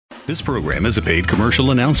This program is a paid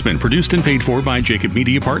commercial announcement produced and paid for by Jacob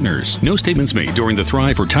Media Partners. No statements made during the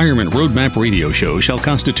Thrive Retirement Roadmap radio show shall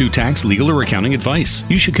constitute tax, legal, or accounting advice.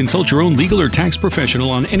 You should consult your own legal or tax professional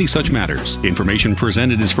on any such matters. Information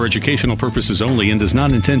presented is for educational purposes only and does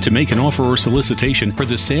not intend to make an offer or solicitation for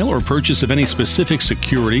the sale or purchase of any specific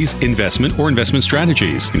securities, investment, or investment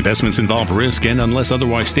strategies. Investments involve risk and, unless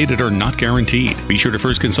otherwise stated, are not guaranteed. Be sure to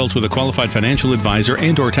first consult with a qualified financial advisor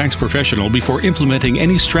and/or tax professional before implementing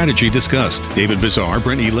any strategy discussed. David Bazaar,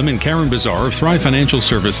 Brent Elam, and Karen Bazaar of Thrive Financial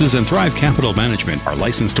Services and Thrive Capital Management are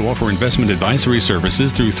licensed to offer investment advisory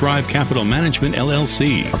services through Thrive Capital Management,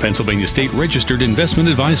 LLC, a Pennsylvania state-registered investment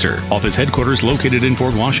advisor. Office headquarters located in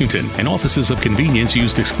Fort Washington, and offices of convenience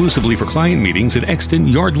used exclusively for client meetings at Exton,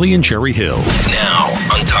 Yardley, and Cherry Hill. Now,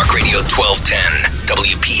 on Talk Radio 1210,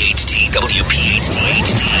 WPHT, WPHT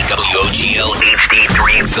HD, WOGL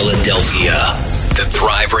HD3 Philadelphia. The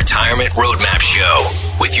Thrive Retirement Roadmap Show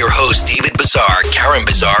with your hosts David Bazaar, Karen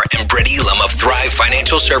Bazaar, and Brett Elam of Thrive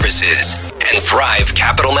Financial Services and Thrive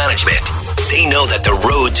Capital Management. They know that the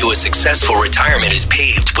road to a successful retirement is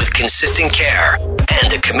paved with consistent care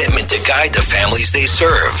and a commitment to guide the families they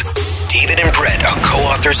serve. David and Brett are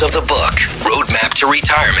co-authors of the book, Roadmap to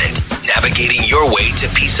Retirement, Navigating Your Way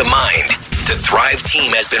to Peace of Mind. The Thrive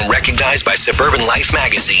team has been recognized by Suburban Life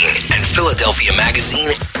magazine and Philadelphia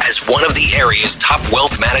magazine as one of the area's top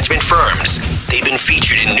wealth management firms. They've been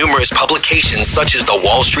featured in numerous publications such as the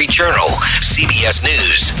Wall Street Journal, CBS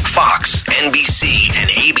News, Fox, NBC, and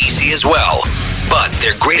ABC as well. But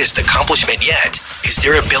their greatest accomplishment yet is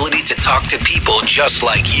their ability to talk to people just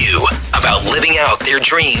like you about living out their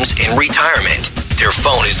dreams in retirement. Their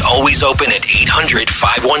phone is always open at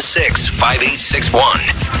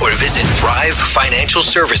 800-516-5861 or visit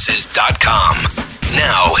thrivefinancialservices.com.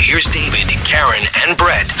 Now, here's David, Karen, and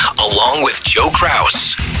Brett, along with Joe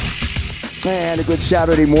Kraus. And a good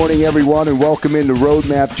Saturday morning, everyone, and welcome into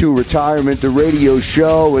Roadmap to Retirement, the radio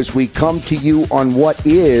show, as we come to you on what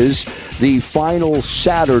is the final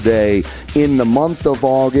Saturday in the month of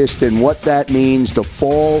August, and what that means. The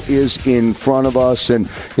fall is in front of us, and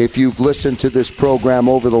if you've listened to this program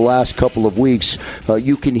over the last couple of weeks,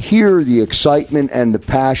 you can hear the excitement and the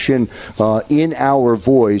passion in our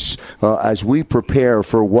voice as we prepare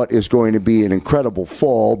for what is going to be an incredible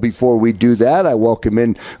fall. Before we do that, I welcome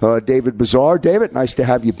in David Bazaar. David, nice to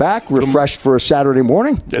have you back. Refreshed for a Saturday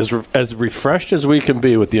morning? As refreshed as we can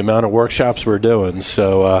be with the amount of workshops we're doing.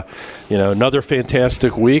 So, another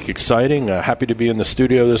fantastic week, exciting. Happy to be in the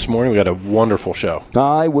studio this morning. We got a wonderful show.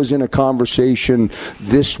 I was in a conversation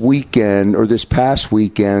this past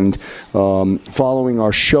weekend, following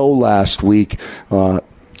our show last week,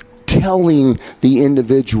 telling the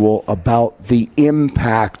individual about the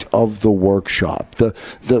impact of the workshop, the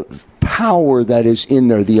power that is in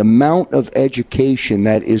there, the amount of education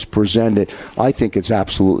that is presented. I think it's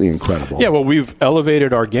absolutely incredible. Yeah, well, we've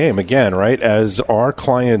elevated our game again, right? As our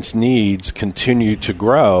clients' needs continue to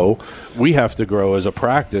grow, we have to grow as a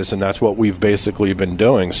practice, and that's what we've basically been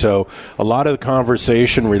doing. So a lot of the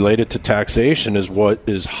conversation related to taxation is what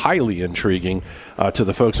is highly intriguing to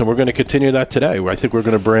the folks, and we're going to continue that today. I think we're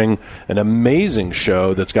going to bring an amazing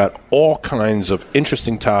show that's got all kinds of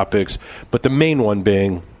interesting topics, but the main one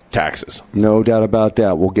being taxes. No doubt about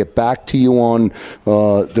that. We'll get back to you on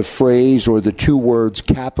the phrase or the two words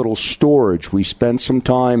capital storage. We spent some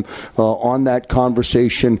time on that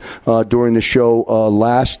conversation during the show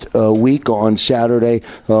last week on Saturday.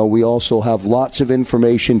 We also have lots of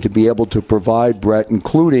information to be able to provide, Brett,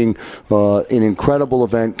 including an incredible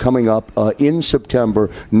event coming up in September.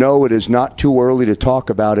 No, it is not too early to talk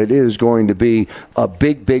about it. It is going to be a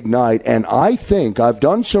big, big night. And I think, I've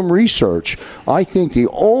done some research, I think the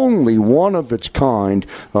only one of its kind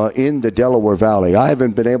in the Delaware Valley. I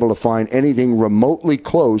haven't been able to find anything remotely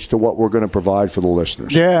close to what we're going to provide for the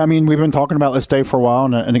listeners. Yeah, I mean, we've been talking about this day for a while,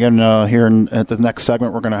 and again, here at the next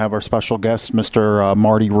segment, we're going to have our special guest, Mr.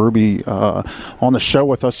 Marty Ruby, on the show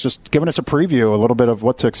with us, just giving us a preview, a little bit of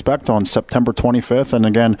what to expect on September 25th. And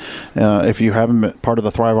again, if you haven't been part of the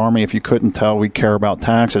Thrive Army, if you couldn't tell, we care about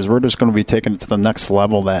taxes. We're just going to be taking it to the next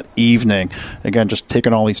level that evening. Again, just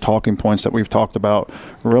taking all these talking points that we've talked about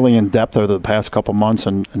really in depth over the past couple months,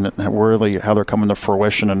 and really how they're coming to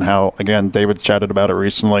fruition, and how, again, David chatted about it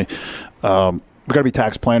recently. We've got to be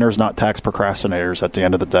tax planners, not tax procrastinators at the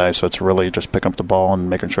end of the day. So it's really just picking up the ball and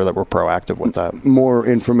making sure that we're proactive with that. More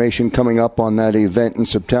information coming up on that event in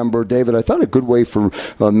September. David, I thought a good way for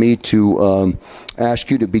me to ask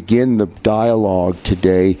you to begin the dialogue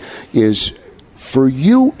today is for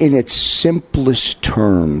you, in its simplest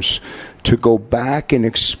terms, to go back and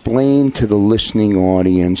explain to the listening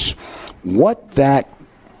audience what that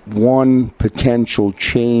one potential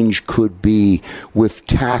change could be with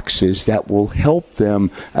taxes that will help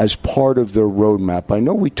them as part of their roadmap? I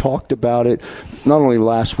know we talked about it not only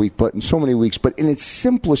last week, but in so many weeks, but in its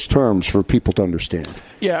simplest terms for people to understand.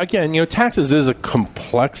 Yeah, again, taxes is a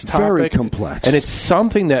complex topic. Very complex. And it's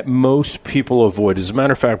something that most people avoid. As a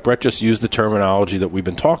matter of fact, Brett just used the terminology that we've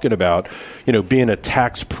been talking about, being a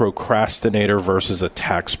tax procrastinator versus a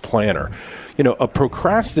tax planner. A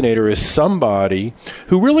procrastinator is somebody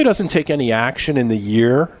who really doesn't take any action in the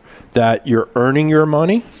year that you're earning your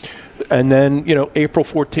money. And then, April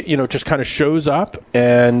 14th, just kind of shows up,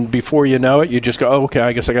 and before you know it, you just go, oh, okay,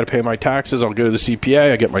 I guess I got to pay my taxes. I'll go to the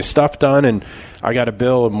CPA, I get my stuff done, and I got a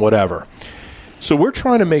bill and whatever. So we're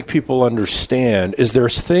trying to make people understand is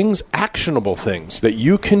there's things, actionable things, that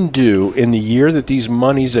you can do in the year that these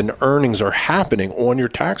monies and earnings are happening on your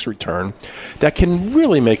tax return that can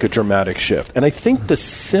really make a dramatic shift. And I think the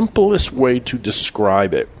simplest way to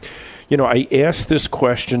describe it, I asked this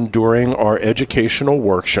question during our educational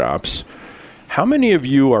workshops. How many of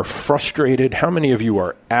you are frustrated? How many of you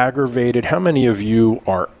are aggravated? How many of you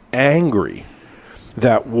are angry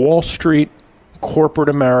that Wall Street, corporate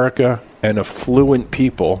America, and affluent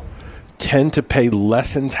people tend to pay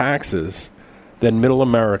less in taxes than middle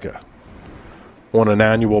America on an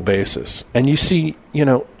annual basis? And you see,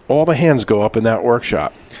 all the hands go up in that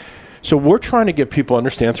workshop. So we're trying to get people to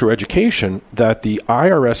understand through education that the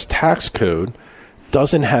IRS tax code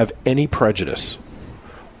doesn't have any prejudice.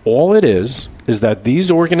 All it is that these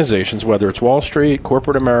organizations, whether it's Wall Street,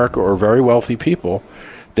 corporate America, or very wealthy people,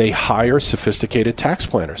 they hire sophisticated tax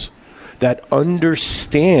planners that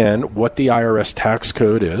understand what the IRS tax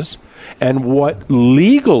code is and what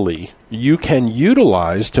legally you can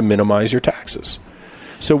utilize to minimize your taxes.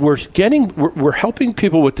 So we're helping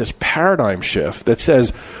people with this paradigm shift that says,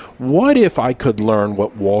 what if I could learn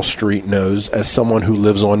what Wall Street knows as someone who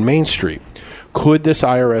lives on Main Street? Could this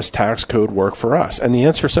IRS tax code work for us? And the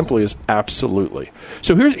answer simply is absolutely.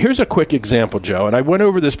 So here's a quick example, Joe, and I went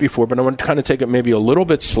over this before, but I want to kind of take it maybe a little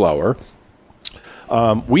bit slower.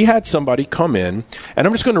 We had somebody come in, and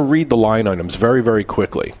I'm just going to read the line items very, very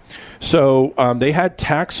quickly. So they had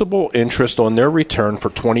taxable interest on their return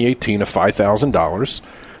for 2018 of $5,000.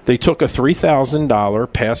 They took a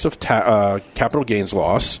 $3,000 passive capital gains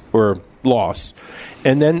loss,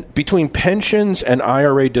 and then between pensions and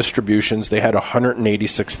IRA distributions, they had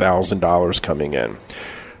 $186,000 coming in.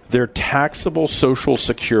 Their taxable Social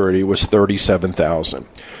Security was $37,000.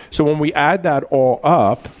 So when we add that all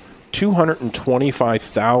up,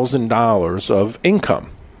 $225,000 of income.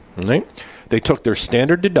 Right? They took their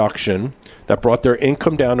standard deduction that brought their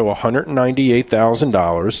income down to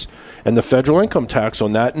 $198,000, and the federal income tax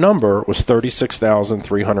on that number was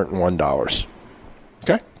 $36,301.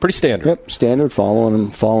 Okay, pretty standard. Yep, standard,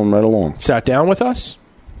 following right along. Sat down with us,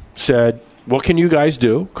 said, "What can you guys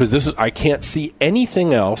do? Because I can't see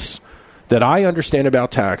anything else that I understand about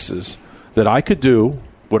taxes that I could do."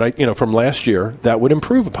 From last year that would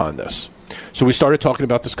improve upon this. So we started talking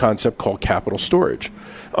about this concept called capital storage.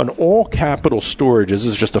 And all capital storage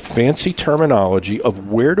is just a fancy terminology of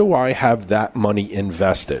where do I have that money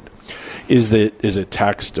invested? Is it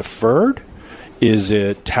tax deferred? Is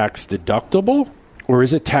it tax deductible? Or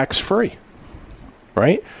is it tax free?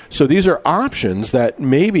 Right? So these are options that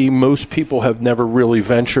maybe most people have never really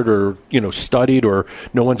ventured or studied, or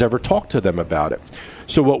no one's ever talked to them about it.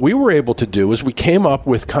 So what we were able to do is we came up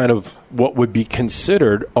with kind of what would be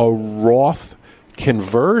considered a Roth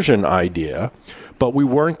conversion idea, but we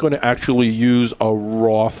weren't going to actually use a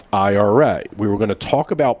Roth IRA. We were going to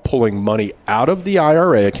talk about pulling money out of the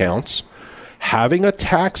IRA accounts, having a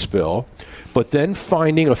tax bill, but then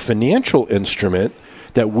finding a financial instrument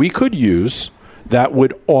that we could use that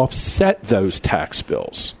would offset those tax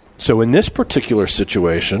bills. So in this particular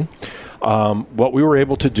situation, what we were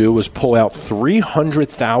able to do was pull out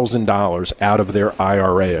 $300,000 out of their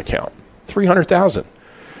IRA account. $300,000.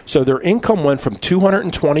 So their income went from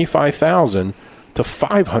 $225,000 to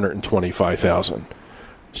 $525,000.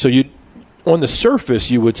 So on the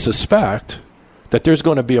surface, you would suspect that there's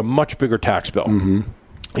going to be a much bigger tax bill. Mm-hmm.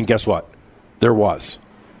 And guess what? There was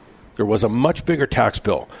a much bigger tax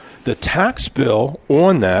bill. The tax bill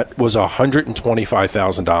on that was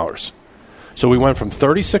 $125,000. So we went from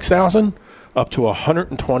 $36,000 up to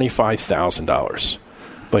 $125,000.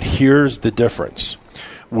 But here's the difference.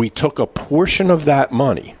 We took a portion of that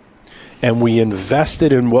money and we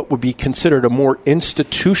invested in what would be considered a more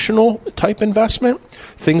institutional type investment,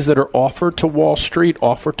 things that are offered to Wall Street,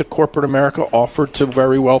 offered to corporate America, offered to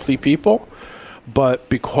very wealthy people. But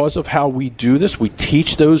because of how we do this, we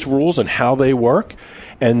teach those rules and how they work,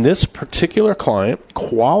 And this particular client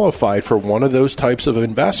qualified for one of those types of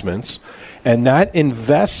investments, and that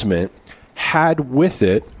investment had with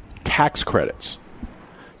it tax credits.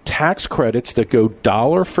 Tax credits that go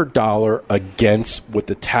dollar for dollar against what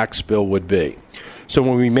the tax bill would be. So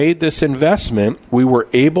when we made this investment, we were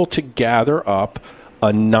able to gather up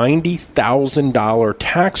a $90,000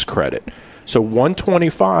 tax credit. So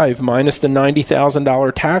 $125,000 minus the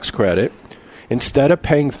 $90,000 tax credit, instead of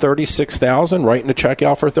paying $36,000, writing a check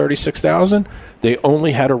out for $36,000, they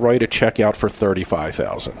only had to write a check out for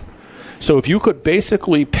 $35,000. So if you could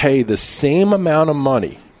basically pay the same amount of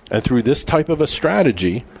money, and through this type of a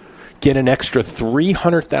strategy, get an extra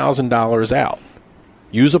 $300,000 out,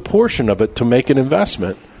 use a portion of it to make an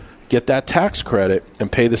investment, get that tax credit,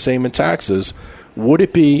 and pay the same in taxes, would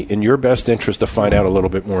it be in your best interest to find out a little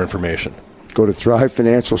bit more information? Go to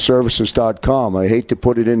thrivefinancialservices.com. I hate to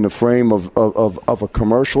put it in the frame of a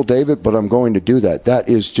commercial, David, but I'm going to do that. That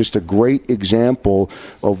is just a great example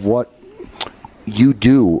of what you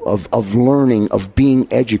do, of learning, of being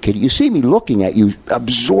educated. You see me looking at you,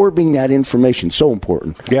 absorbing that information. So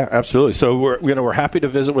important. Yeah, absolutely. So we're happy to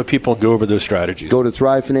visit with people and go over those strategies. Go to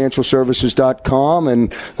thrivefinancialservices.com,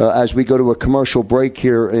 and as we go to a commercial break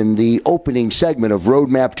here in the opening segment of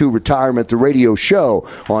Roadmap to Retirement, the radio show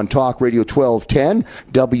on Talk Radio 1210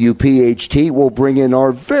 WPHT, we'll bring in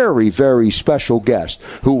our very, very special guest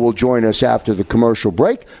who will join us after the commercial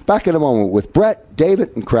break. Back in a moment with Brett,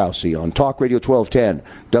 David, and Krause on Talk Radio 1210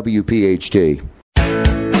 WPHT.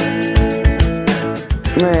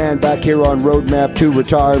 And back here on Roadmap to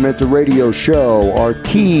Retirement, the radio show, our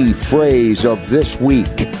key phrase of this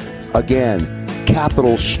week, again,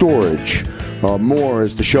 capital storage. More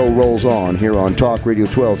as the show rolls on here on Talk Radio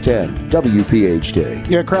 1210 WPHT.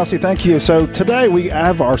 Yeah, Krause, thank you. So today we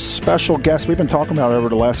have our special guest we've been talking about over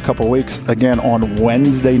the last couple of weeks. Again, on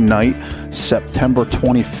Wednesday night, September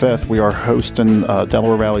 25th, we are hosting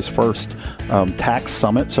Delaware Valley's first tax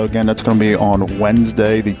summit. So again, that's going to be on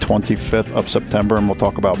Wednesday, the 25th of September, and we'll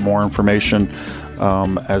talk about more information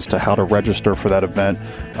as to how to register for that event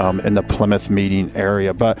in the Plymouth meeting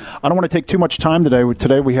area. But I don't want to take too much time today.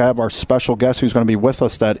 Today we have our special guest who's going to be with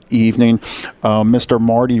us that evening, Mr.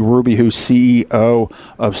 Marty Ruby, who's CEO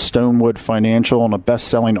of Stonewood Financial and a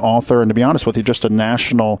best-selling author, and to be honest with you, just a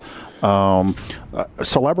national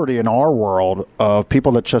celebrity in our world of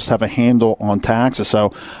people that just have a handle on taxes.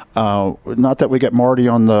 So not that we get Marty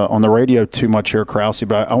on the radio too much here, Krause,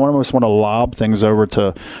 but I almost want to lob things over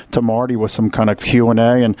to Marty with some kind of Q&A.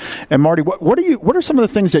 And Marty, what are some of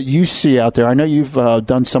the things that you see out there? I know you've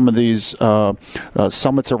done some of these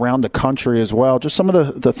summits around the country as well. Just some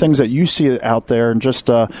of the things that you see out there, and just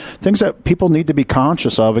things that people need to be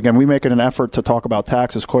conscious of. Again, we make it an effort to talk about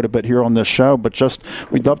taxes quite a bit here on this show, but just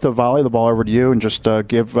we'd love to volley the ball over to you and just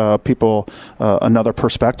give people another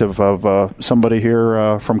perspective of somebody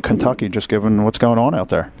here from Kentucky, just given what's going on out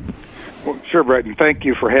there. Well, sure, Brett, and thank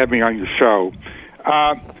you for having me on your show.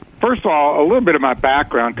 First of all, a little bit of my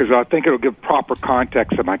background, because I think it'll give proper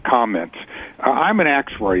context to my comments. I'm an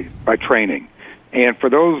actuary by training, and for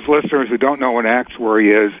those listeners who don't know what an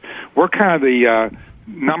actuary is, we're kind of the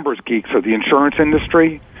numbers geeks of the insurance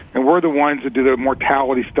industry, and we're the ones that do the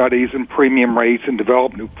mortality studies and premium rates and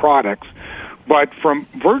develop new products. But from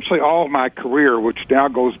virtually all of my career, which now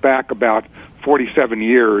goes back about 47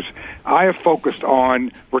 years, I have focused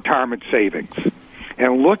on retirement savings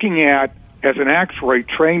and looking at, as an actuary,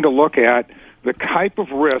 trained to look at the type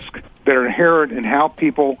of risk that are inherent in how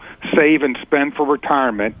people save and spend for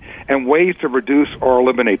retirement and ways to reduce or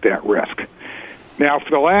eliminate that risk. Now,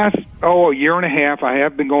 for the last, a year and a half, I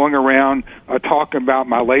have been going around talking about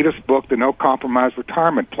my latest book, The No Compromise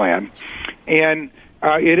Retirement Plan. And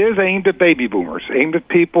it is aimed at baby boomers, aimed at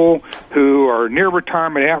people who are near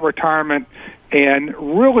retirement, at retirement, and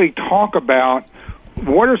really talk about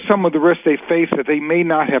what are some of the risks they face that they may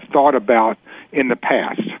not have thought about in the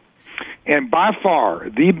past. And by far,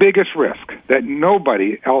 the biggest risk that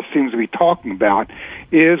nobody else seems to be talking about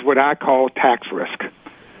is what I call tax risk.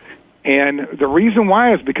 And the reason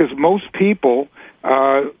why is because most people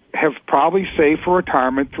have probably saved for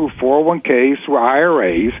retirement through 401ks, through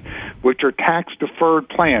IRAs, which are tax-deferred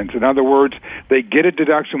plans. In other words, they get a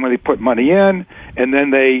deduction when they put money in, and then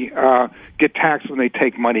they get taxed when they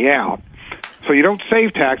take money out. So you don't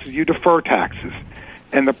save taxes, you defer taxes.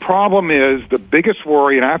 And the problem is, the biggest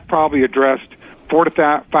worry, and I've probably addressed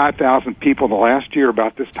 4,000 to 5,000 people in the last year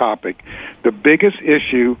about this topic, the biggest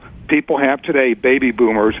issue people have today, baby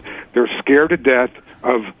boomers, they're scared to death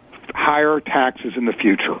of higher taxes in the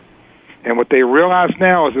future. And what they realize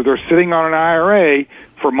now is that they're sitting on an IRA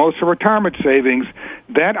for most of retirement savings.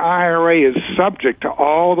 That IRA is subject to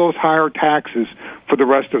all those higher taxes for the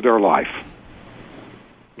rest of their life.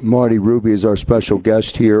 Marty Ruby is our special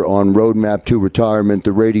guest here on Roadmap to Retirement,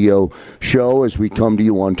 the radio show, as we come to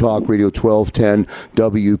you on Talk Radio 1210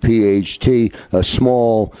 WPHT. A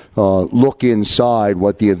small look inside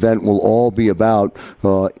what the event will all be about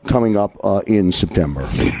coming up in September.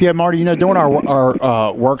 Yeah, Marty, during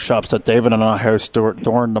our workshops that David and I host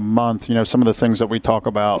during the month, some of the things that we talk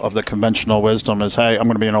about of the conventional wisdom is, hey, I'm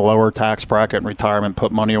going to be in a lower tax bracket in retirement,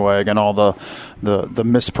 put money away, and all the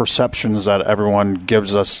misperceptions that everyone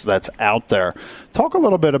gives us that's out there. Talk a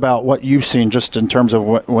little bit about what you've seen just in terms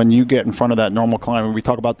of when you get in front of that normal client. We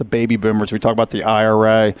talk about the baby boomers, we talk about the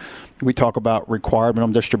IRA, we talk about required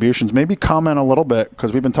minimum distributions. Maybe comment a little bit,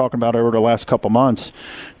 because we've been talking about over the last couple months,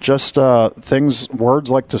 just words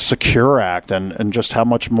like the Secure Act and just how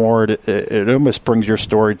much more it almost brings your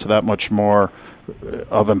story to that much more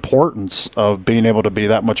of importance of being able to be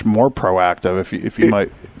that much more proactive. If you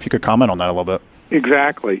could comment on that a little bit.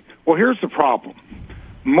 Exactly. Well, here's the problem.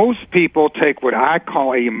 Most people take what I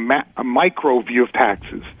call a micro view of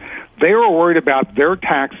taxes. They are worried about their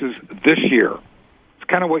taxes this year. It's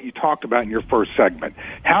kind of what you talked about in your first segment.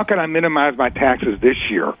 How can I minimize my taxes this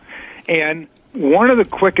year? And one of the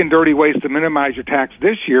quick and dirty ways to minimize your tax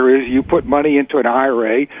this year is you put money into an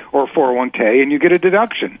IRA or a 401k and you get a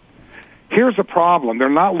deduction. Here's the problem. They're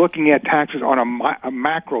not looking at taxes on a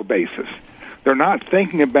macro basis. They're not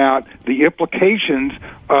thinking about the implications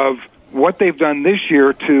of what they've done this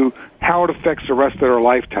year to how it affects the rest of their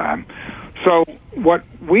lifetime. So what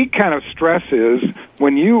we kind of stress is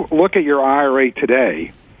when you look at your IRA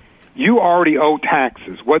today, you already owe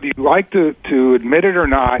taxes. Whether you like to admit it or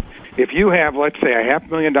not, if you have, let's say, a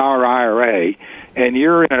 $500,000 IRA and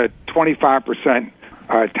you're in a 25%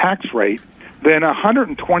 tax rate, then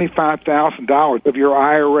 $125,000 of your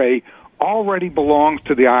IRA already belongs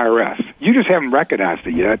to the IRS. You just haven't recognized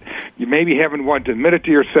it yet. You maybe haven't wanted to admit it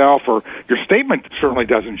to yourself, or your statement certainly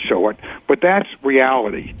doesn't show it, but that's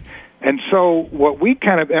reality. And so what we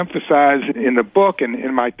kind of emphasize in the book and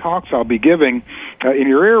in my talks I'll be giving in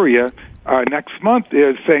your area next month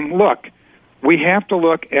is saying, look, we have to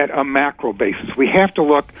look at a macro basis. We have to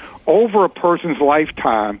look over a person's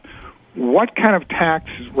lifetime, what kind of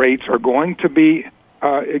tax rates are going to be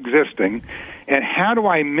existing, and how do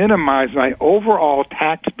I minimize my overall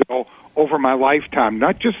tax bill over my lifetime,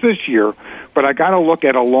 not just this year, but I got to look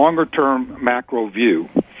at a longer-term macro view.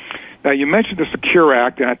 Now, you mentioned the Secure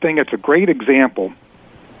Act, and I think it's a great example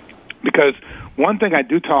because one thing I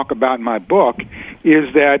do talk about in my book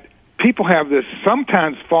is that people have this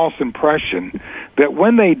sometimes false impression that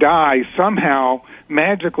when they die, somehow,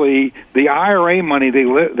 magically, the IRA money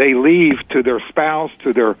they leave to their spouse,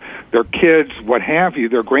 to their kids, what have you,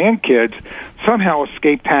 their grandkids, somehow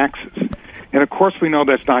escape taxes. And, of course, we know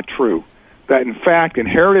that's not true. That, in fact,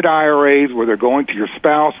 inherited IRAs, where they're going to your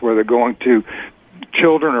spouse, where they're going to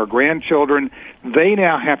children or grandchildren, they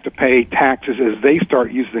now have to pay taxes as they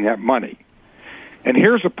start using that money. And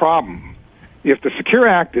here's the problem. If the Secure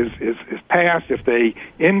Act is passed, if they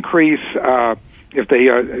increase, if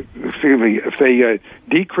they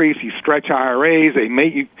decrease, you stretch IRAs, they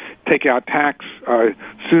make you take out tax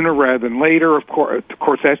sooner rather than later. Of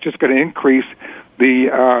course, that's just going to increase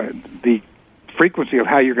the frequency of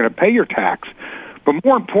how you're going to pay your tax. But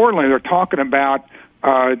more importantly, they're talking about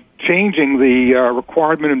changing the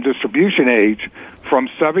required minimum distribution age from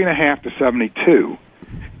 70.5 to 72.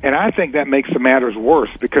 And I think that makes the matters worse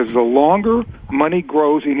because the longer money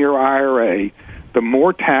grows in your IRA, the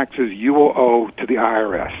more taxes you will owe to the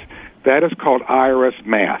IRS. That is called IRS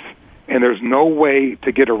math, and there's no way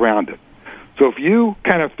to get around it. So if you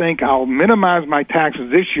kind of think I'll minimize my taxes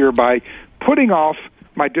this year by putting off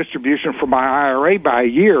my distribution for my IRA by a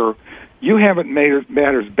year, you haven't made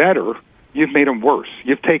matters better. You've made them worse.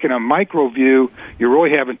 You've taken a micro view. You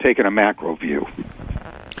really haven't taken a macro view.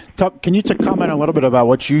 Can you comment a little bit about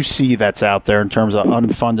what you see that's out there in terms of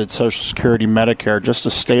unfunded Social Security, Medicare, just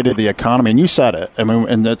the state of the economy? And you said it. I mean,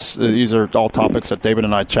 and these are all topics that David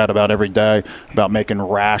and I chat about every day, about making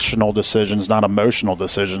rational decisions, not emotional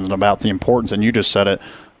decisions, and about the importance, and you just said it,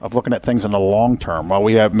 of looking at things in the long term. While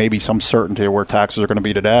we have maybe some certainty of where taxes are going to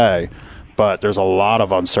be today, but there's a lot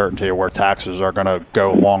of uncertainty of where taxes are going to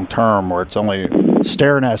go long term, where it's only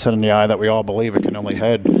staring at us in the eye that we all believe it can only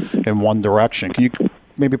head in one direction. Can you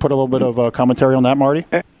maybe put a little bit of commentary on that, Marty?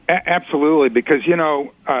 Absolutely, because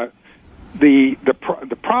the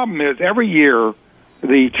problem is every year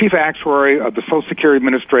the chief actuary of the Social Security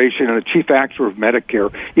Administration and the chief actuary of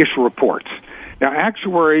Medicare issue reports. Now,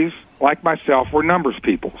 actuaries like myself, we're numbers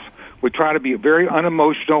people. We try to be very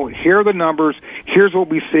unemotional. Here are the numbers. Here's what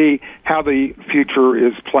we see, how the future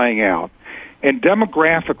is playing out. And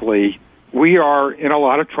demographically, we are in a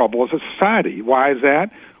lot of trouble as a society. Why is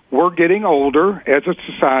that? We're getting older as a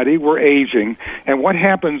society. We're aging. And what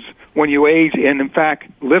happens when you age and, in fact,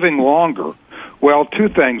 living longer? Well, two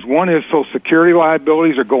things. One is Social Security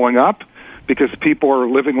liabilities are going up because people are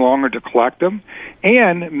living longer to collect them.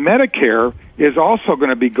 And Medicare is also going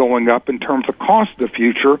to be going up in terms of cost in the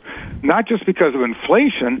future, not just because of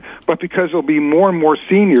inflation, but because there'll be more and more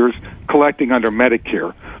seniors collecting under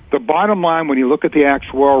Medicare. The bottom line, when you look at the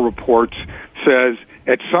actuarial reports, says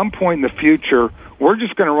at some point in the future, we're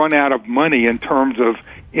just going to run out of money in terms of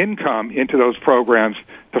income into those programs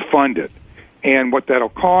to fund it. And what that'll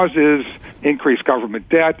cause is increased government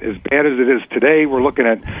debt. As bad as it is today, we're looking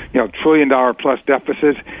at $1 trillion plus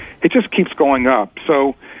deficits. It just keeps going up.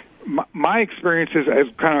 So my experiences as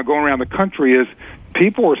kind of going around the country is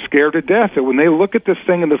people are scared to death that when they look at this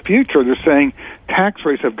thing in the future, they're saying tax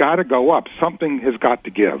rates have got to go up. Something has got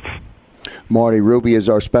to give. Marty Ruby is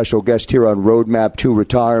our special guest here on Roadmap to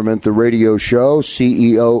Retirement, the radio show,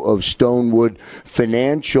 CEO of Stonewood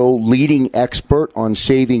Financial, leading expert on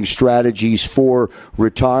saving strategies for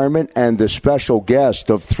retirement, and the special guest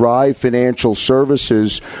of Thrive Financial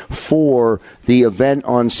Services for the event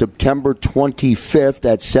on September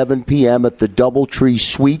 25th at 7 p.m. at the Doubletree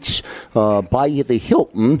Suites by the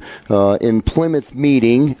Hilton in Plymouth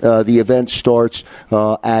Meeting. The event starts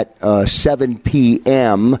at 7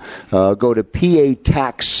 p.m. Go to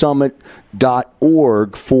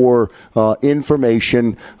PATaxSummit.org for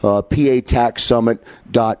information,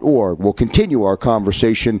 PATaxSummit.org. We'll continue our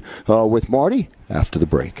conversation with Marty after the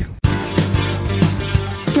break.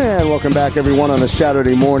 And welcome back, everyone. On a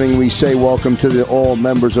Saturday morning, we say welcome to all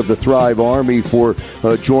members of the Thrive Army for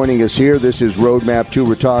joining us here. This is Roadmap to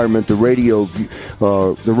Retirement, the radio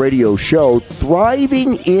show.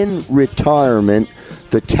 Thriving in Retirement,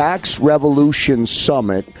 the Tax Revolution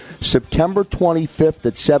Summit, September 25th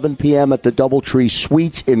at 7 p.m. at the Doubletree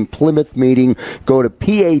Suites in Plymouth Meeting. Go to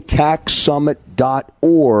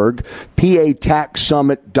PATaxSummit.org.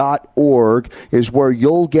 PATaxSummit.org is where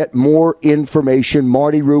you'll get more information.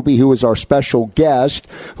 Marty Ruby, who is our special guest,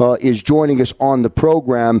 is joining us on the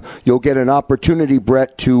program. You'll get an opportunity,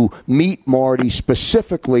 Brett, to meet Marty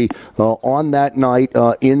specifically on that night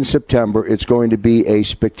in September. It's going to be a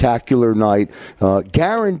spectacular night,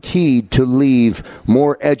 guaranteed to leave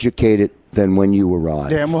more educated than when you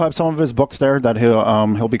arrived. Yeah, and we'll have some of his books there that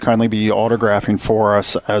he'll be kindly be autographing for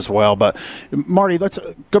us as well. But Marty, let's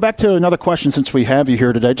go back to another question since we have you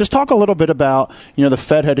here today. Just talk a little bit about, the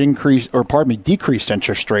Fed had decreased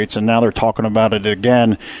interest rates, and now they're talking about it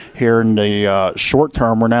again here in the short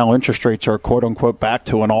term, where now interest rates are quote unquote back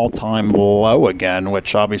to an all-time low again,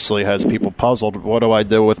 which obviously has people puzzled. What do I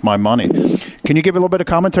do with my money? Can you give a little bit of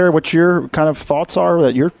commentary what your kind of thoughts are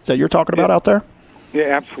that you're talking about out there? Yeah,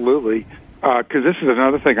 absolutely. Because this is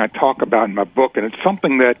another thing I talk about in my book, and it's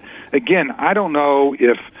something that, again, I don't know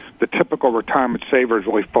if the typical retirement saver is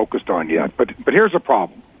really focused on yet. But here's the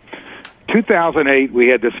problem. 2008, we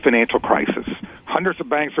had this financial crisis. Hundreds of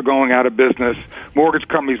banks were going out of business. Mortgage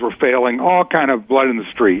companies were failing, all kind of blood in the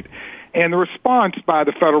street. And the response by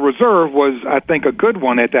the Federal Reserve was, I think, a good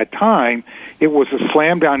one at that time. It was to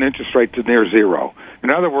slam down interest rates to near zero. In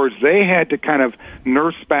other words, they had to kind of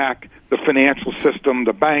nurse back the financial system,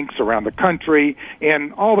 the banks around the country,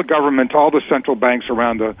 and all the governments, all the central banks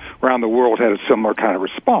around the world had a similar kind of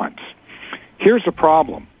response. Here's the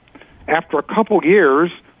problem. After a couple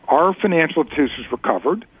years, our financial institutions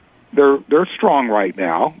recovered. They're strong right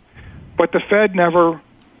now, but the Fed never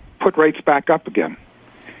put rates back up again.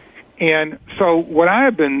 And so what I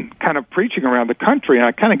have been kind of preaching around the country, and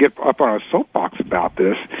I kind of get up on a soapbox about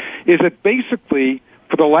this, is that basically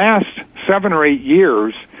for the last 7 or 8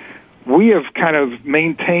 years, we have kind of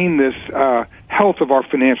maintained this health of our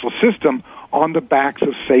financial system on the backs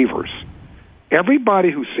of savers. Everybody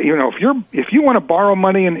who's, if you want to borrow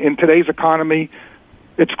money in today's economy,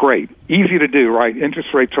 it's great, easy to do, right?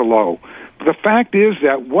 Interest rates are low. But the fact is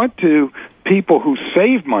that what do people who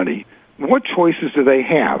save money, what choices do they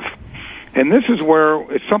have? And this is where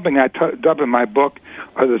it's something I dub in my book,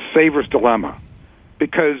 the saver's dilemma.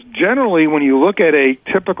 Because generally, when you look at a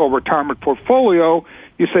typical retirement portfolio,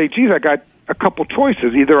 you say, geez, I got a couple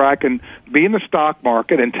choices. Either I can be in the stock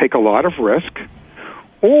market and take a lot of risk,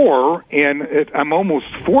 or, I'm almost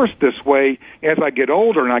forced this way as I get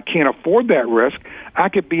older and I can't afford that risk, I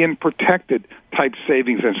could be in protected type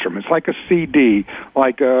savings instruments, like a CD,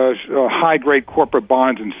 like high-grade corporate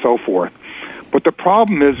bonds and so forth. But the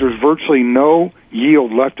problem is there's virtually no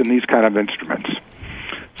yield left in these kind of instruments.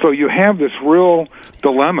 So you have this real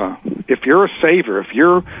dilemma. If you're a saver, if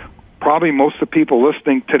you're probably most of the people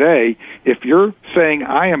listening today, if you're saying,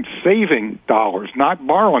 I am saving dollars, not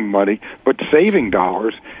borrowing money, but saving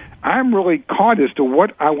dollars, I'm really caught as to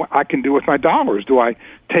what I can do with my dollars. Do I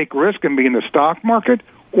take risk and be in the stock market,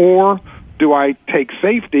 or do I take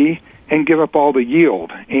safety and give up all the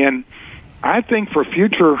yield? And I think for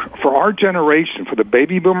our generation, for the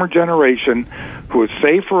baby boomer generation who is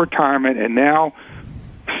saved for retirement and now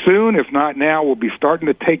soon, if not now, will be starting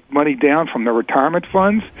to take money down from their retirement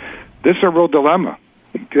funds, this is a real dilemma.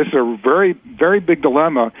 This is a very, very big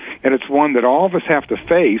dilemma, and it's one that all of us have to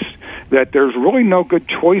face, that there's really no good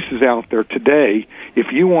choices out there today.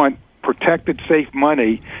 If you want protected, safe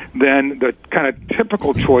money, then the kind of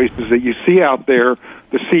typical choices that you see out there,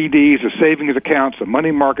 the CDs, the savings accounts, the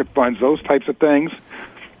money market funds, those types of things,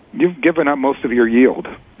 you've given up most of your yield.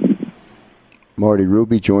 Marty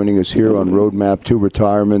Ruby joining us here on Roadmap to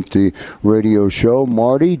Retirement, the radio show.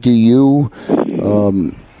 Marty, do you...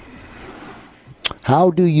 how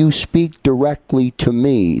do you speak directly to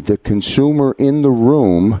me, the consumer in the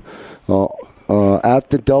room at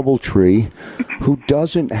the DoubleTree, who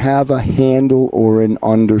doesn't have a handle or an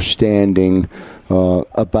understanding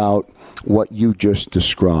about what you just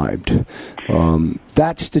described?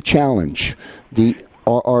 That's the challenge.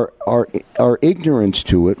 Our ignorance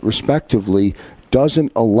to it, respectively,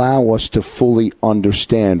 doesn't allow us to fully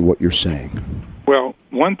understand what you're saying. Well,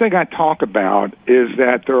 one thing I talk about is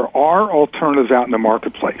that there are alternatives out in the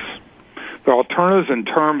marketplace. There are alternatives in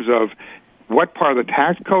terms of what part of the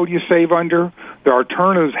tax code you save under. There are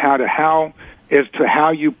alternatives as to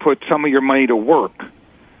how you put some of your money to work.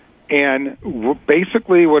 And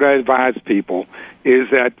basically what I advise people is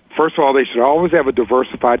that, first of all, they should always have a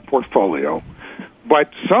diversified portfolio.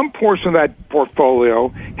 But some portion of that portfolio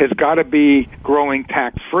has got to be growing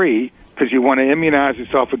tax-free, because you want to immunize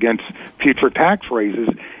yourself against future tax raises.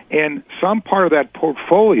 And some part of that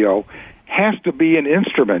portfolio has to be in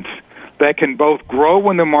instruments that can both grow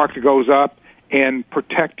when the market goes up and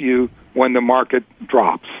protect you when the market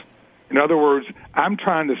drops. In other words, I'm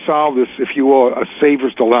trying to solve this, if you will, a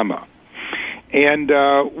saver's dilemma. And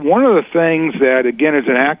one of the things that, again, as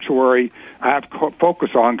an actuary, I have to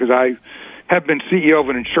focus on, because I have been CEO of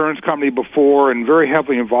an insurance company before and very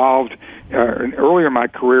heavily involved earlier in my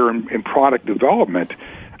career in product development,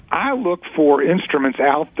 I look for instruments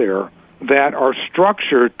out there that are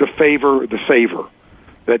structured to favor the saver,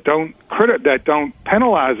 that don't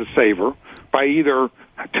penalize the saver by either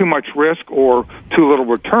too much risk or too little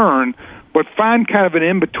return, but find kind of an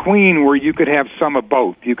in-between where you could have some of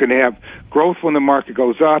both. You can have growth when the market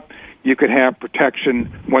goes up. You could have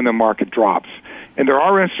protection when the market drops. And there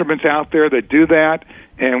are instruments out there that do that.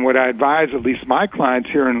 And what I advise, at least my clients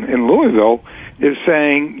here in Louisville, is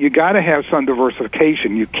saying you got to have some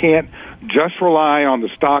diversification. You can't just rely on the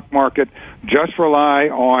stock market, just rely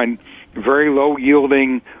on very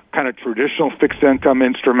low-yielding kind of traditional fixed income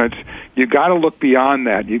instruments. You got to look beyond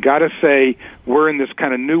that. You got to say we're in this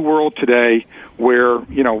kind of new world today where,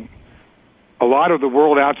 you know, a lot of the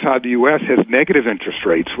world outside the U.S. has negative interest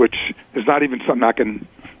rates, which is not even something I can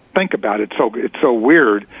think about. It's so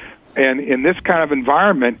weird. And in this kind of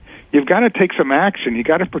environment, you've got to take some action. You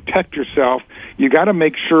got to protect yourself. You got to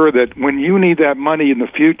make sure that when you need that money in the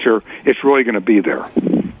future, it's really going to be there.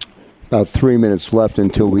 About 3 minutes left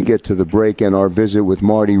until we get to the break and our visit with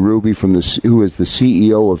Marty Ruby, who is the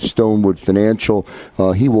CEO of Stonewood Financial.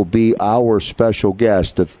 He will be our special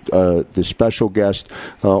guest, the special guest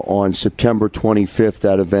on September 25th.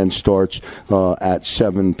 That event starts at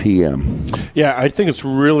 7 p.m. Yeah, I think it's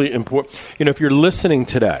really important. You know, if you're listening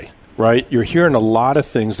today, right, you're hearing a lot of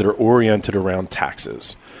things that are oriented around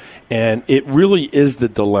taxes. And it really is the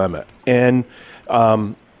dilemma. And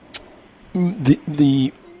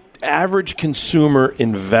the average consumer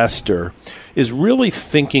investor is really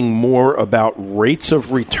thinking more about rates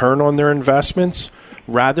of return on their investments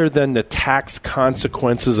rather than the tax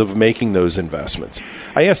consequences of making those investments.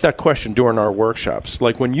 I asked that question during our workshops.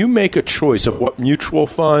 Like, when you make a choice of what mutual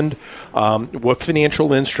fund, what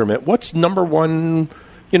financial instrument, what's number one,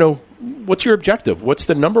 you know, what's your objective? What's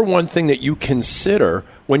the number one thing that you consider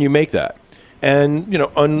when you make that? And, you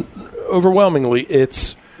know, overwhelmingly,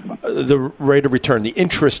 it's the rate of return, the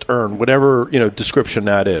interest earned, whatever, you know, description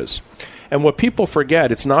that is. And what people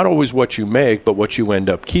forget, it's not always what you make, but what you end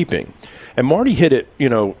up keeping. And Marty hit it, you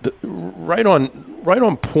know, right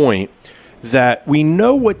on point, that we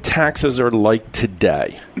know what taxes are like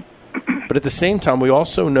today. But at the same time, we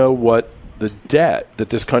also know what the debt that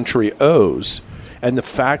this country owes and the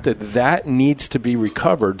fact that that needs to be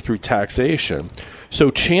recovered through taxation. So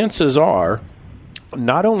chances are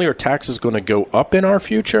not only are taxes going to go up in our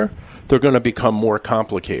future, they're going to become more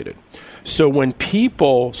complicated. So when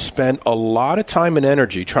people spend a lot of time and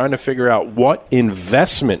energy trying to figure out what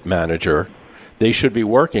investment manager they should be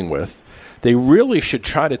working with, they really should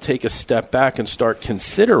try to take a step back and start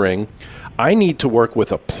considering, I need to work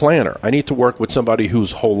with a planner. I need to work with somebody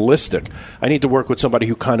who's holistic. I need to work with somebody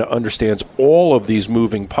who kind of understands all of these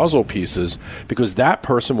moving puzzle pieces, because that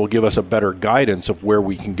person will give us a better guidance of where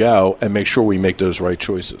we can go and make sure we make those right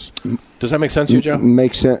choices. Does that make sense to you, Joe?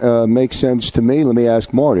 Makes sense to me. Let me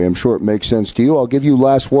ask Marty. I'm sure it makes sense to you. I'll give you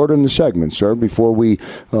last word in the segment, sir, before we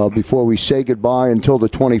say goodbye until the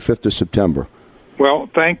 25th of September. Well,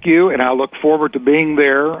 thank you, and I look forward to being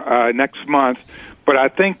there next month. But I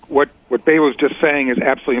think what Bay was just saying is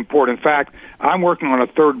absolutely important. In fact, I'm working on a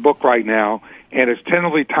third book right now, and it's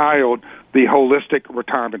tentatively titled The Holistic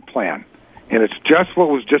Retirement Plan. And it's just what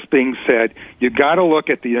was just being said. You've got to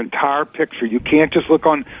look at the entire picture. You can't just look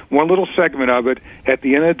on one little segment of it. At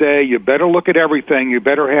the end of the day, you better look at everything. You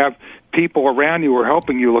better have people around you who are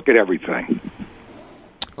helping you look at everything.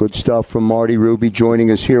 Good stuff from Marty Ruby joining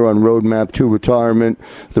us here on Roadmap to Retirement,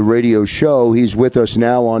 the radio show. He's with us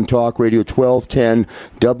now on Talk Radio 1210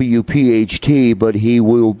 WPHT, but he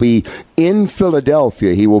will be in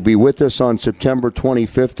Philadelphia. He will be with us on September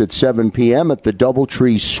 25th at 7 p.m. at the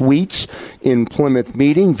Doubletree Suites in Plymouth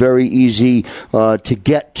Meeting. Very easy to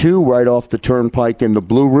get to, right off the Turnpike in the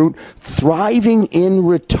Blue Route. Thriving in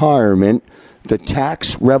Retirement, the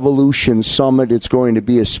Tax Revolution Summit. It's going to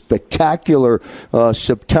be a spectacular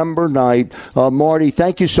September night. Marty,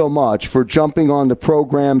 thank you so much for jumping on the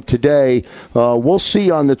program today. We'll see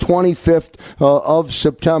you on the 25th of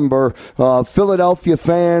September. Philadelphia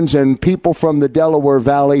fans and people from the Delaware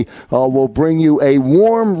Valley will bring you a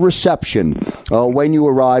warm reception when you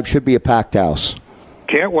arrive. Should be a packed house.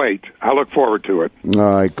 Can't wait. I look forward to it. All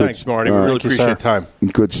right. Thanks, Marty. We really appreciate the time.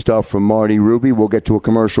 Good stuff from Marty Ruby. We'll get to a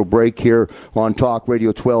commercial break here on Talk Radio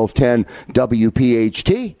 1210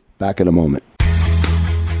 WPHT. Back in a moment.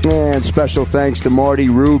 And special thanks to Marty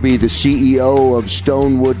Ruby, the CEO of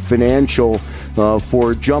Stonewood Financial,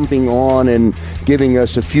 for jumping on and giving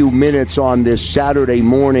us a few minutes on this Saturday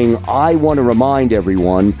morning. I want to remind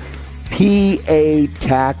everyone,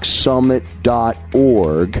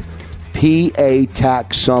 PATaxSummit.org.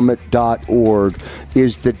 PATaxSummit.org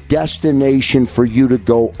is the destination for you to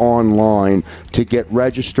go online to get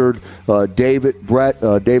registered. Brett,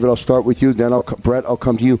 I'll start with you. Then Brett, I'll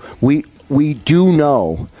come to you. We do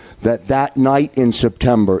know that night in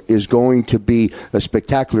September is going to be a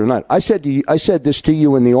spectacular night. I said this to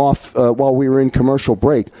you in the off while we were in commercial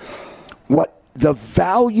break. What the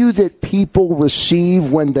value that people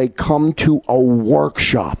receive when they come to a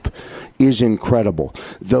workshop is incredible.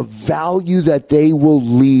 The value that they will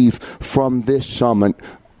leave from this summit,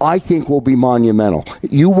 I think, will be monumental.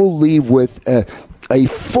 You will leave with a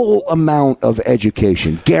full amount of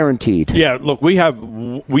education, guaranteed. Yeah, look, we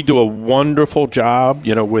do a wonderful job,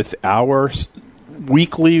 with our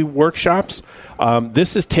weekly workshops.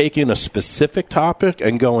 This is taking a specific topic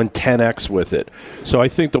and going 10x with it. So I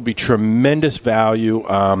think there'll be tremendous value.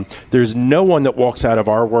 There's no one that walks out of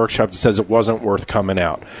our workshop that says it wasn't worth coming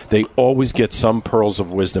out. They always get some pearls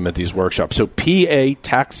of wisdom at these workshops. So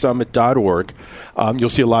PATaxSummit.org. You'll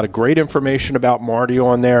see a lot of great information about Marty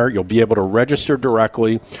on there. You'll be able to register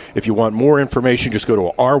directly. If you want more information, just go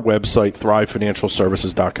to our website,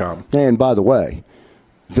 ThriveFinancialServices.com. And by the way,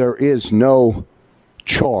 there is no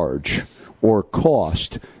charge or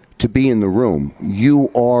cost to be in the room. You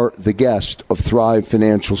are the guest of Thrive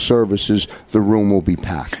Financial Services. The room will be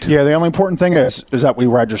packed. Yeah, the only important thing is that we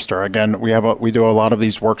register. Again, we do a lot of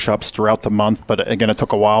these workshops throughout the month, but again, it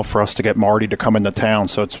took a while for us to get Marty to come into town,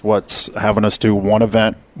 so it's what's having us do one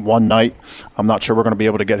event, one night. I'm not sure we're going to be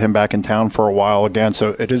able to get him back in town for a while again,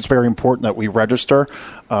 so it is very important that we register.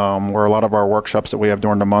 Where a lot of our workshops that we have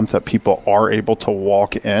during the month that people are able to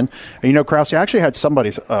walk in. And, Krause, I actually had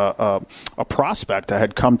somebody, a prospect that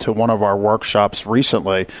had come to one of our workshops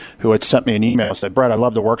recently who had sent me an email and said, Brett, I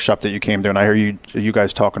love the workshop that you came to, and I hear you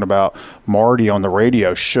guys talking about Marty on the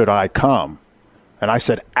radio. Should I come? And I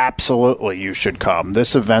said, absolutely, you should come.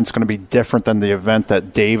 This event's going to be different than the event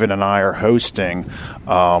that David and I are hosting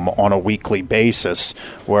on a weekly basis,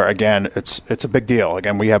 where, again, it's a big deal.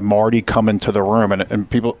 Again, we have Marty come into the room, and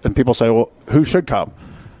people say, well, who should come?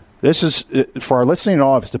 This is, for our listening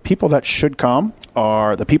audience, the people that should come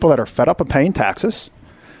are the people that are fed up of paying taxes,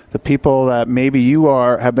 the people that maybe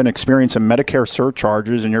have been experiencing Medicare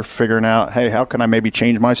surcharges and you're figuring out, hey, how can I maybe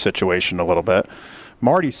change my situation a little bit?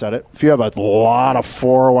 Marty said it. If you have a lot of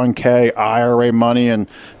 401k, IRA money, and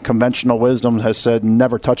conventional wisdom has said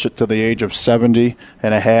never touch it to the age of 70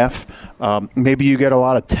 and a half. Maybe you get a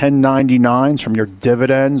lot of 1099s from your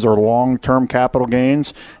dividends or long-term capital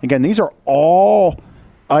gains. Again, these are all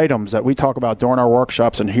items that we talk about during our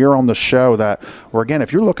workshops and here on the show that, or again,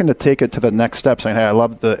 if you're looking to take it to the next step, saying, hey, I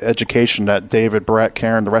love the education that David, Brett,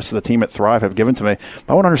 Karen, the rest of the team at Thrive have given to me,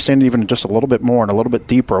 I want to understand it even just a little bit more and a little bit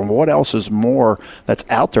deeper, and what else is more that's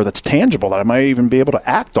out there that's tangible that I might even be able to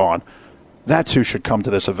act on. That's who should come to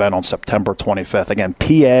this event on September 25th. Again,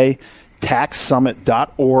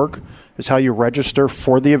 PATaxSummit.org is how you register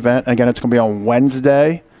for the event. Again, it's going to be on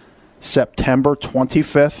Wednesday, September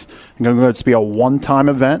 25th. It's going to be a one-time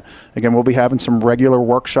event. Again, we'll be having some regular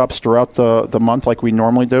workshops throughout the month like we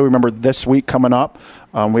normally do. Remember, this week coming up,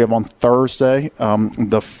 we have on Thursday,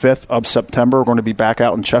 the 5th of September, we're going to be back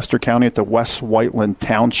out in Chester County at the West Whiteland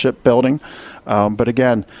Township building. But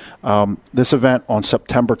again, this event on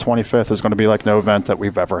September 25th is going to be like no event that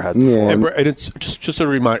we've ever had before. And it's just a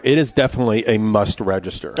reminder, it is definitely a must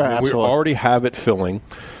register. We already have it filling.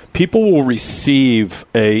 People will receive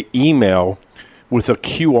an email with a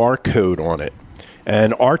QR code on it,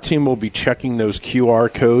 and our team will be checking those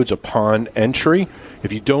QR codes upon entry.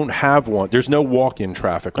 If you don't have one, there's no walk-in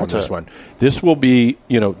traffic on this one. This will be,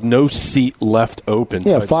 no seat left open.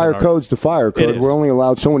 Yeah, fire code's the fire code. We're only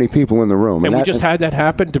allowed so many people in the room. And we just had that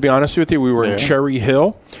happen, to be honest with you. We were in Cherry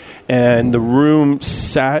Hill, and the room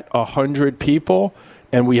sat 100 people,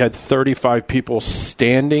 and we had 35 people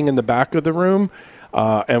standing in the back of the room.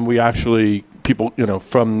 And we actually, people,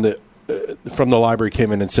 from the library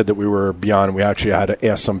came in and said that we were beyond. We actually had to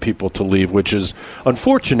ask some people to leave, which is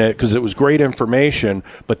unfortunate because it was great information,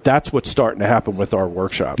 but that's what's starting to happen with our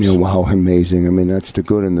workshops. Wow, amazing. I mean, that's the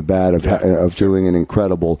good and the bad of doing an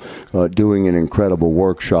incredible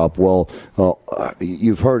workshop. Well,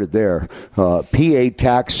 you've heard it there.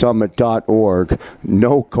 PATaxSummit.org,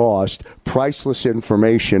 no cost, priceless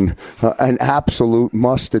information, an absolute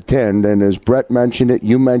must attend. And as Brett mentioned it,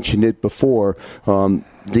 you mentioned it before,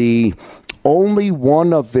 the only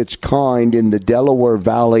one of its kind in the Delaware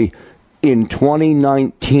Valley in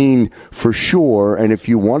 2019 for sure. And if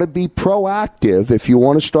you want to be proactive, if you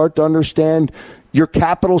want to start to understand your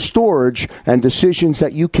capital storage and decisions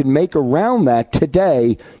that you can make around that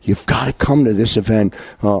today, you've got to come to this event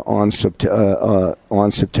on September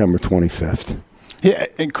 25th. Yeah,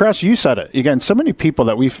 and Chris, you said it. Again, so many people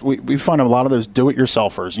that we find a lot of those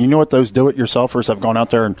do-it-yourselfers. You know what those do-it-yourselfers have gone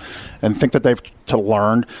out there and think that they've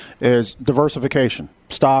learned is diversification.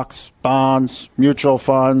 Stocks, bonds, mutual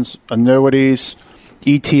funds, annuities,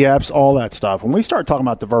 ETFs, all that stuff. When we start talking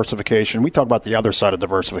about diversification, we talk about the other side of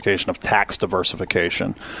diversification, of tax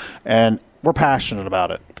diversification. And we're passionate about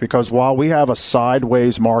it because while we have a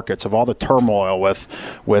sideways markets of all the turmoil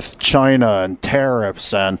with China and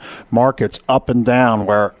tariffs and markets up and down,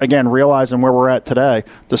 where, again, realizing where we're at today,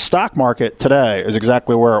 the stock market today is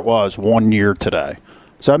exactly where it was 1 year today.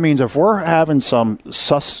 So that means if we're having some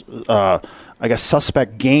suspect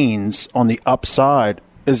gains on the upside,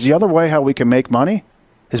 is the other way how we can make money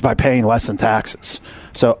is by paying less in taxes.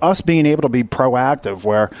 So us being able to be proactive,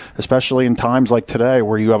 where especially in times like today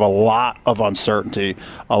where you have a lot of uncertainty,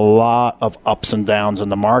 a lot of ups and downs in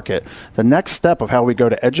the market, the next step of how we go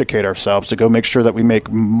to educate ourselves to go make sure that we make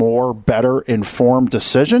more better informed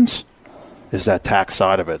decisions is that tax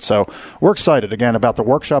side of it. So we're excited, again, about the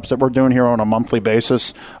workshops that we're doing here on a monthly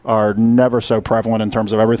basis are never so prevalent in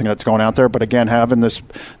terms of everything that's going out there. But again, having this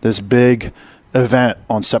big event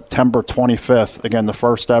on September 25th. Again, the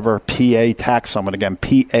first ever PA Tax Summit. Again,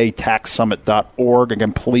 PATaxSummit.org.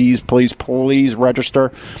 Again, please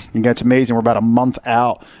register. Again, it's amazing. We're about a month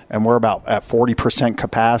out, and we're about at 40%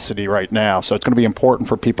 capacity right now. So it's going to be important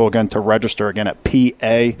for people, again, to register, again, at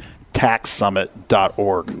PATaxSummit.org.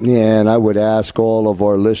 Yeah, and I would ask all of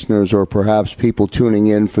our listeners, or perhaps people tuning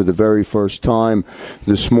in for the very first time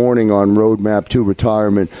this morning on Roadmap to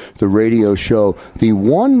Retirement, the radio show, the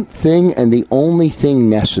one thing and the only thing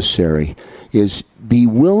necessary is be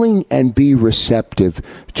willing and be receptive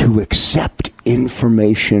to accept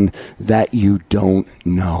information that you don't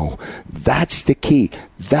know. That's the key.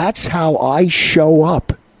 That's how I show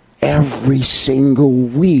up every single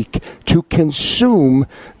week to consume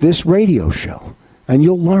this radio show. And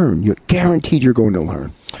you'll learn. You're guaranteed you're going to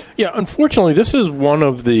learn. Yeah, unfortunately, this is one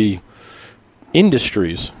of the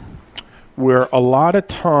industries where a lot of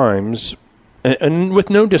times, and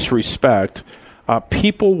with no disrespect,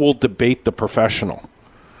 people will debate the professional,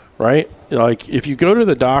 right? Like if you go to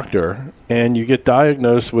the doctor and you get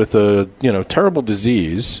diagnosed with a terrible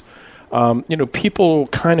disease, people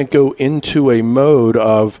kind of go into a mode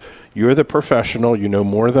of, You're the professional. You know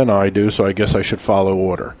more than I do, so I guess I should follow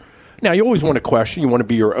order. Now, you always want to question. You want to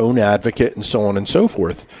be your own advocate and so on and so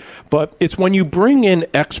forth. But it's when you bring in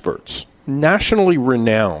experts, nationally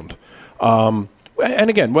renowned, and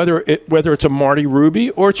again, whether it's a Marty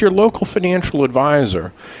Ruby or it's your local financial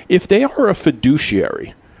advisor, if they are a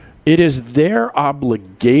fiduciary, it is their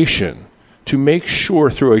obligation to make sure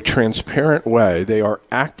through a transparent way they are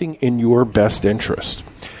acting in your best interest.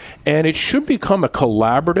 And it should become a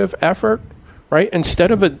collaborative effort, right?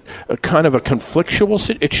 Instead of a kind of a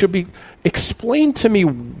conflictual, it should be, explain to me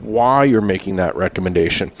why you're making that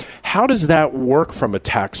recommendation. How does that work from a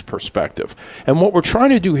tax perspective? And what we're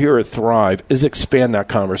trying to do here at Thrive is expand that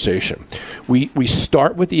conversation. We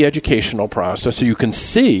start with the educational process so you can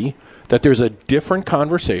see that there's a different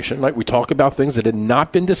conversation. Like, we talk about things that had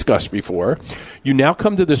not been discussed before. You now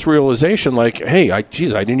come to this realization like, hey, I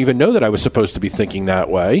didn't even know that I was supposed to be thinking that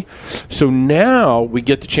way. So now we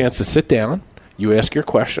get the chance to sit down. You ask your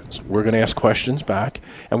questions. We're going to ask questions back,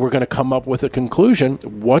 and we're going to come up with a conclusion.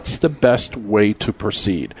 What's the best way to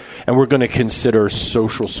proceed? And we're going to consider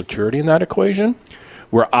Social Security in that equation.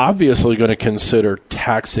 We're obviously going to consider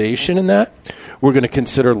taxation in that. We're going to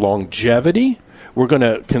consider longevity. We're going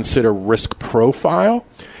to consider risk profile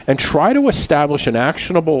and try to establish an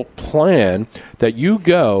actionable plan that you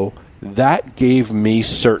go, that gave me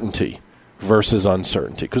certainty versus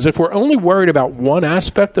uncertainty. Because if we're only worried about one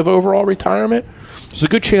aspect of overall retirement, there's a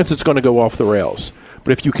good chance it's going to go off the rails.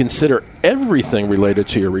 But if you consider everything related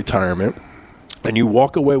to your retirement and you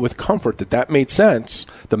walk away with comfort that that made sense,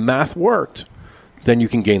 the math worked, then you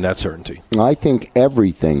can gain that certainty. I think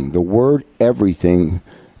everything, the word everything,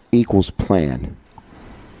 equals plan.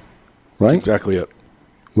 Right? That's exactly it.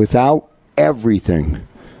 Without everything,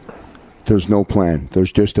 there's no plan.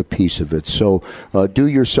 There's just a piece of it. So do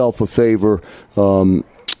yourself a favor.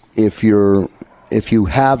 If you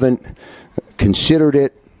haven't considered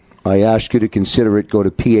it, I ask you to consider it. Go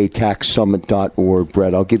to pataxsummit.org.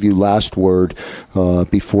 Brett, I'll give you last word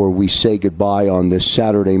before we say goodbye on this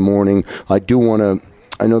Saturday morning. I do want to.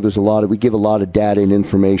 I know there's we give a lot of data and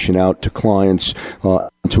information out to clients,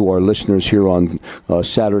 to our listeners here on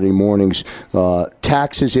Saturday mornings.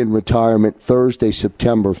 Taxes in retirement, Thursday,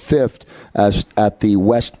 September 5th, at the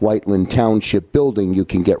West Whiteland Township building. You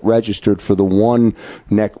can get registered for the one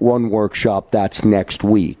workshop. That's next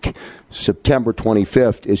week. September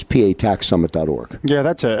 25th is pataxsummit.org. Yeah,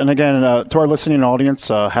 that's it. And again, to our listening audience,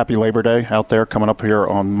 happy Labor Day out there coming up here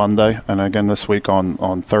on Monday. And again, this week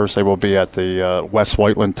on Thursday, we'll be at the West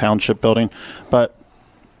Whiteland Township building. But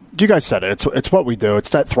you guys said it. It's what we do. It's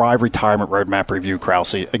that Thrive Retirement Roadmap Review,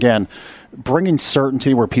 Krause. Again, bringing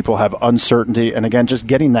certainty where people have uncertainty. And again, just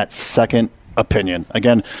getting that second opinion.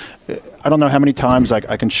 Again, I don't know how many times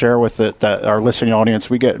I can share with that our listening audience,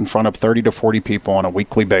 we get in front of 30 to 40 people on a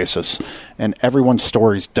weekly basis, and everyone's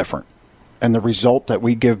story is different. And the result that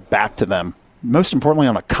we give back to them, most importantly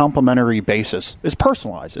on a complimentary basis, is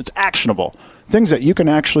personalized. It's actionable. Things that you can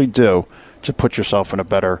actually do to put yourself in a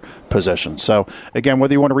better position. So, again,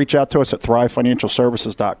 whether you want to reach out to us at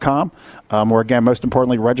thrivefinancialservices.com, or, again, most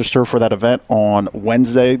importantly, register for that event on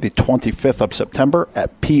Wednesday, the 25th of September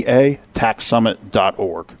at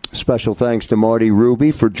pataxsummit.org. Special thanks to Marty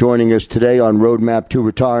Ruby for joining us today on Roadmap to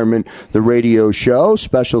Retirement, the radio show.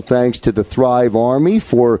 Special thanks to the Thrive Army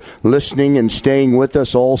for listening and staying with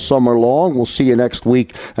us all summer long. We'll see you next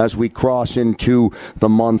week as we cross into the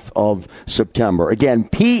month of September. Again,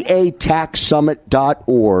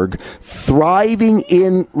 pataxsummit.org. Thriving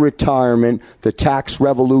in Retirement, the Tax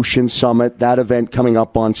Revolution Summit. That event coming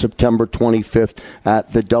up on September 25th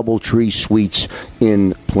at the Doubletree Suites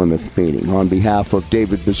in Plymouth Meeting. On behalf of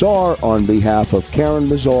David Bazar, on behalf of Karen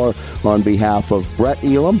Bazar, on behalf of Brett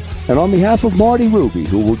Elam, and on behalf of Marty Ruby,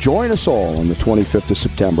 who will join us all on the 25th of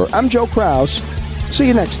September. I'm Joe Krause. See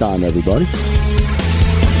you next time, everybody.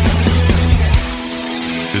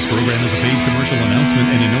 This program is a paid commercial announcement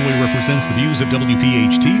and in no way represents the views of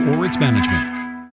WPHT or its management.